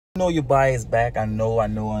I know your buy is back. I know.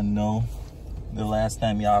 The last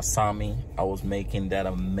time y'all saw me, I was making that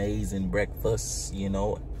amazing breakfast, you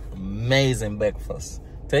know, amazing breakfast.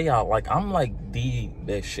 Tell y'all, like, I'm like the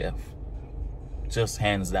best chef, just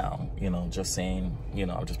hands down, you know, just saying, you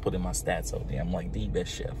know, I'm just putting my stats out there. I'm like the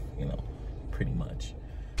best chef, you know, pretty much.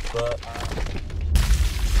 But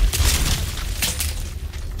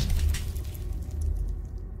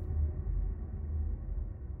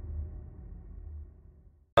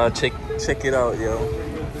check it out, yo.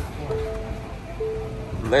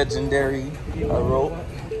 Legendary Arop.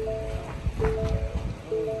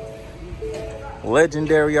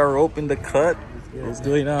 Legendary Arop in the cut. What's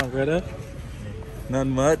going on, brother? Not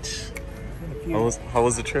much. How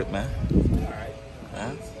was the trip, man? Alright. Huh?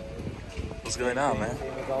 What's going on, man?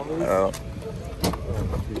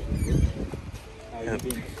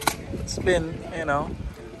 It's been, you know,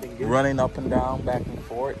 running up and down, back and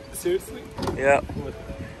forth. Seriously? Yeah.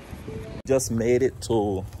 Just made it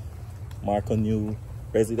to Marco new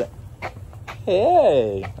resident.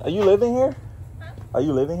 Hey, are you living here? Are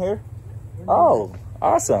you living here? Oh,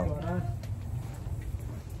 awesome.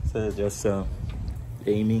 So just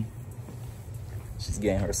Amy, she's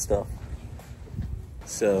getting her stuff.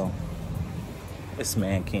 So this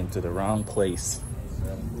man came to the wrong place.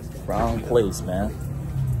 Wrong place, man.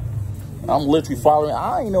 I'm literally following.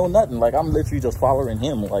 I ain't know nothing. Like, I'm literally just following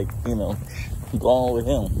him. Like, you know, going with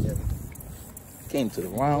him. Came to the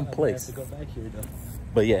wrong place. I have to go back here, though.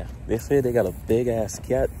 But yeah, they say they got a big ass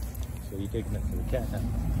cat. So you're taking us to the cat now?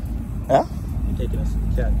 Huh? You're taking us to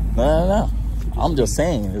the cat? No. I'm just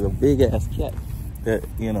saying, there's a big ass cat that,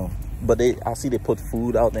 you know. But I see they put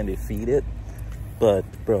food out and they feed it. But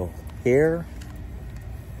bro, here,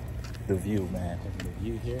 the view, man. The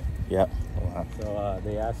view here? Yep. So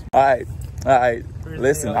they asked. All right.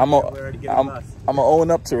 Listen, I'm gonna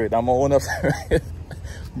own up to it.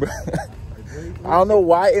 Bro, I don't know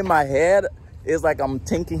why in my head it's like I'm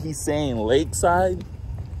thinking he's saying lakeside.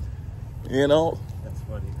 You know. That's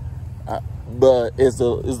funny. But it's the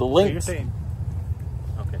links. So you're saying.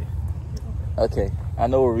 Okay. Okay. I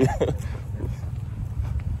know where we.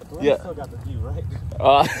 Yeah. Still got the view, right?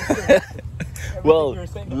 Well,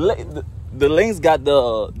 the links got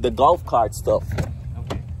the golf cart stuff.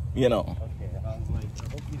 Okay. You know. Okay. I was like, I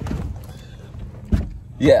hope you didn't.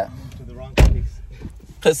 Yeah. To the wrong place.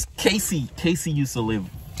 Cause Casey used to live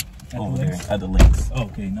over there at the links. Oh,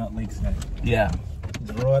 okay, not Lakeside. Yeah.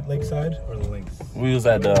 The row at Lakeside or the links? We was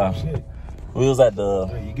at the.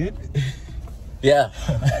 Are you good? Yeah.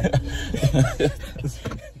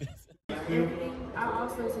 I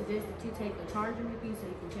also suggest that you take a charger with you so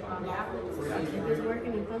you can check all the outlets. If it's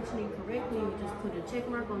working and functioning correctly, you just put a check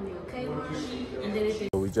mark on the OK line. And then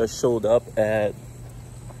if We just showed up at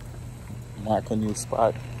Marco new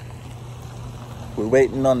spot. We're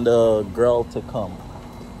waiting on the girl to come.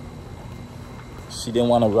 She didn't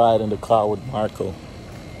want to ride in the car with Marco.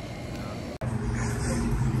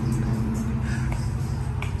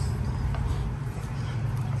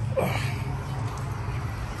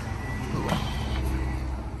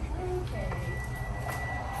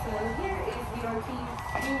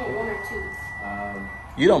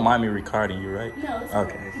 You don't mind me recording you, right? No, it's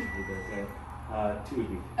okay. Two of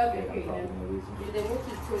you. Okay, here you go. Then we'll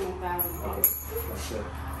keep 2 and 5. Okay.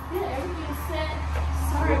 Yeah, everything's set.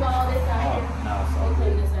 Sorry about all this out here. No, it's all We'll good.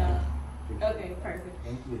 clean this out. Okay, perfect.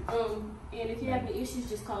 Thank you. And if you have any issues,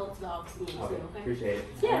 just call it to the office meeting too, okay? Appreciate it.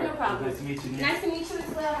 Yeah, no problem. Nice to meet you. Nice to meet you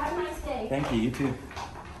as well. Have a nice day. Thank you. You too.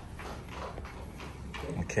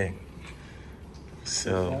 Okay.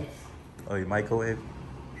 So, oh, you microwave?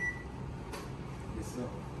 Yes, sir.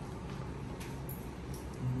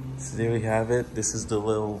 So there we have it. This is the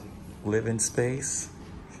little living space.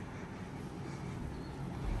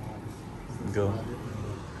 Go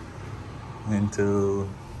into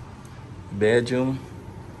bedroom.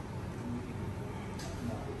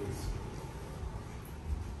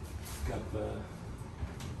 Got the.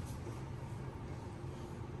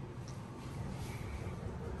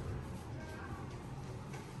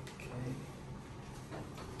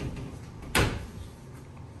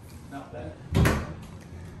 Not bad.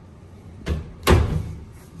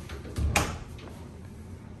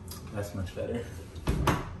 That's much better.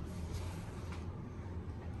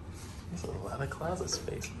 There's a lot of closet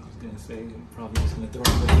space. I was gonna say, probably just gonna throw a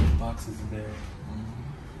bunch of boxes in there.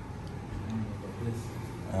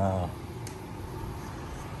 Oh.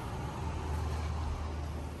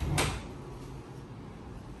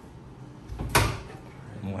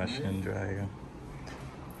 Washer and dryer.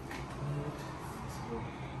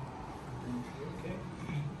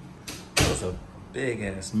 That's a big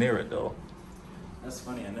ass mirror though. That's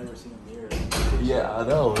funny. I never seen a mirror. Yeah, I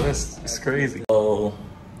know. It's crazy. So,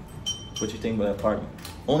 what you think about that apartment?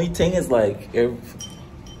 Only thing is like, There's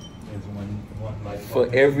one light for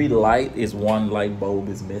bulb. every light is one light bulb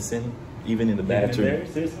is missing, even in the Even bathroom. there?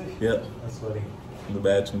 Seriously? Yeah, That's funny. in the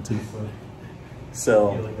bathroom too. I feel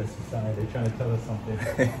So, like that's the sign. They're trying to tell us something.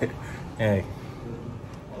 hey,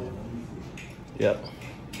 yep,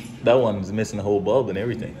 that one's missing the whole bulb and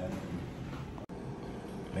everything.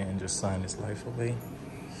 Man, just signed his life away.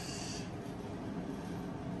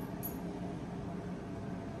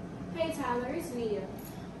 Hey Tyler, it's Nia.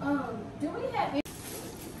 Do we have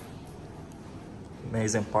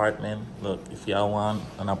Amazing apartment. Look, if y'all want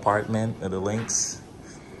an apartment or the links,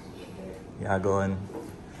 y'all go and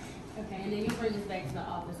Okay, and then you bring this back to the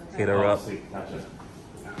office, okay? hit her up. Gotcha.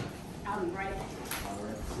 I'll be right back.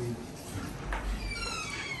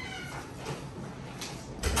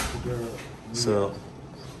 So,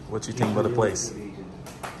 what you think about the place?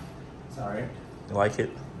 Sorry. You like it?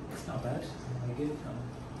 It's not bad. I like it.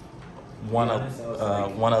 One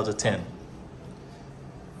out of 10.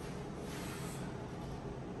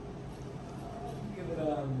 Give it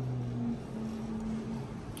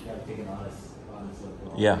gotta take an honest look.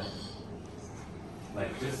 Yeah.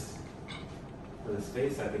 Like just for the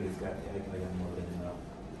space, I think it's got. I got more than enough.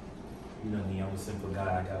 You know me, I'm a simple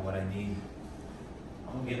guy. I got what I need.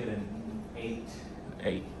 I'm gonna give it an 8.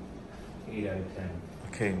 8. 8 out of 10.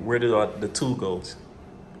 Okay, where did the 2 go?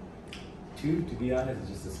 2, to be honest, is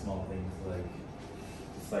just the small things like,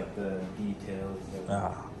 just like the details.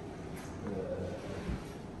 Like,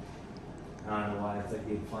 I don't know why it's like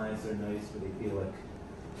the appliances are nice, but they feel like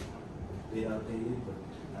a bit outdated. But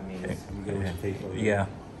I mean, it's, you get what you pay for. Yeah.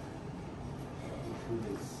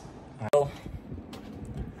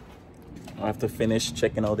 I have to finish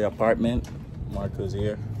checking out the apartment. Marco's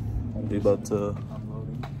here. We about to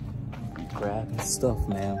grab his stuff,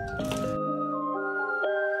 man.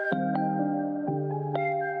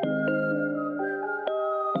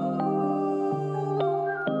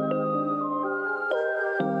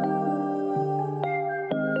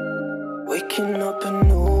 Waking up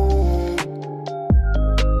anew,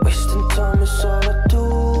 wasting time is all I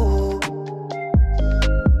do.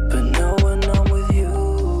 But now when I'm with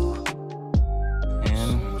you,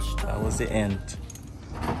 And that was the end.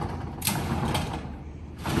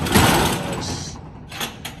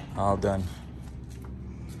 All done.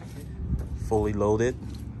 Fully loaded.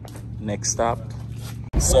 Next stop.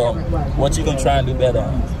 So, what you gonna try and do better?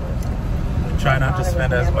 Try not to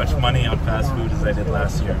spend as much money on fast food as I did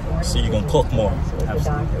last year. So you gonna cook more?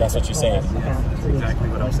 Absolutely. That's what you're saying. That's exactly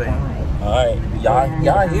what I'm saying. All right,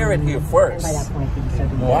 y'all hear it here first.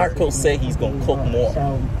 Marco said he's gonna cook more.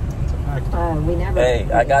 Hey,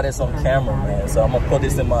 I got this on camera, man. So I'm gonna put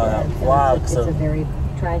this in my vlog. So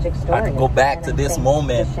tragic story. I can go back to this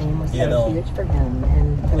moment, you know.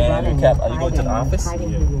 And recap, are you going to the office?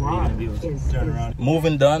 Turn around.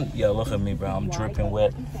 Moving done. Yeah, look at me, bro. I'm dripping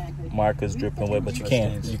wet. Marco's dripping wet, but you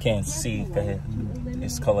can't see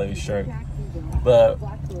his color of his shirt. But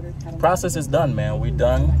process is done, man. We're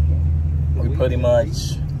done. We pretty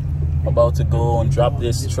much about to go and drop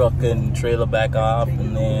this truck and trailer back off,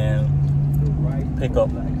 and then pick up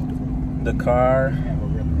the car.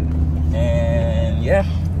 And yeah,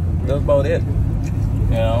 that's about it. You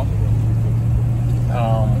know.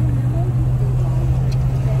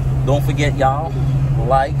 Don't forget, y'all,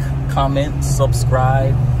 like, comment,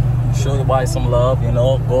 subscribe, show your boy some love, you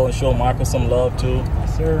know. Go and show Marco some love too.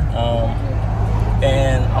 Yes, sir.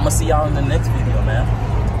 And I'm gonna see y'all in the next video, man.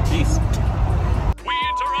 Peace. We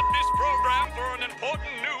interrupt this program for an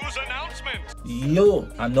important news announcement. Yo,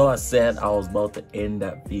 I know I said I was about to end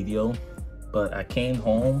that video, but I came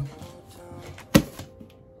home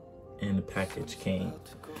and the package came.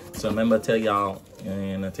 So remember I tell y'all,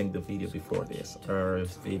 and I think the video before this, or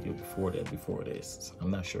video before this,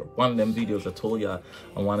 I'm not sure. One of them videos I told y'all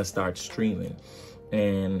I want to start streaming,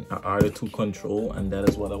 and I ordered 2 control, and that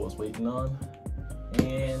is what I was waiting on,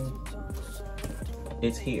 and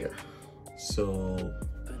it's here. So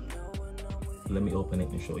let me open it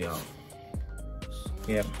and show y'all.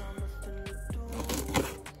 Yeah.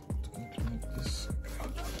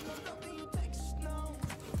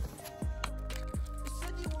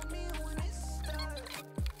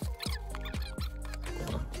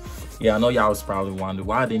 Yeah, I know y'all was probably wondering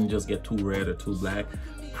why I didn't just get 2 red or 2 black.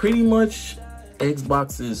 Pretty much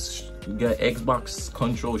Xbox got Xbox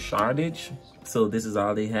control shortage, so this is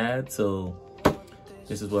all they had. So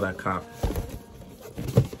this is what I copped.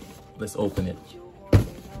 Let's open it.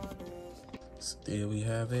 So there we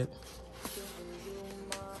have it.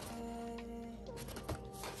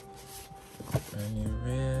 Brand new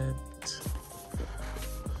red.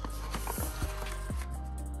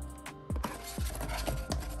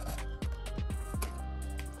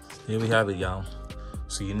 here we have it, y'all.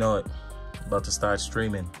 So you know it, about to start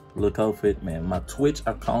streaming. Look out for it, man. My Twitch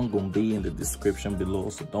account gonna be in the description below,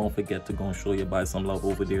 so don't forget to go and show your boy some love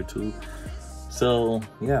over there too. So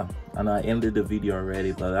yeah, and I ended the video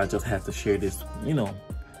already, but I just had to share this. You know,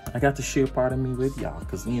 I got to share part of me with y'all,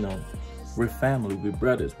 because you know, we're family, we're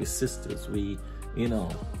brothers, we're sisters, we, you know,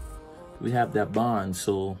 we have that bond.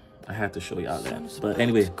 So I had to show y'all that. But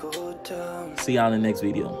anyway, see y'all in the next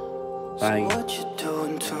video. Bye. So what you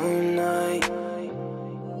doing tonight?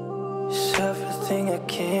 It's everything I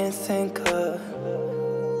can't think of.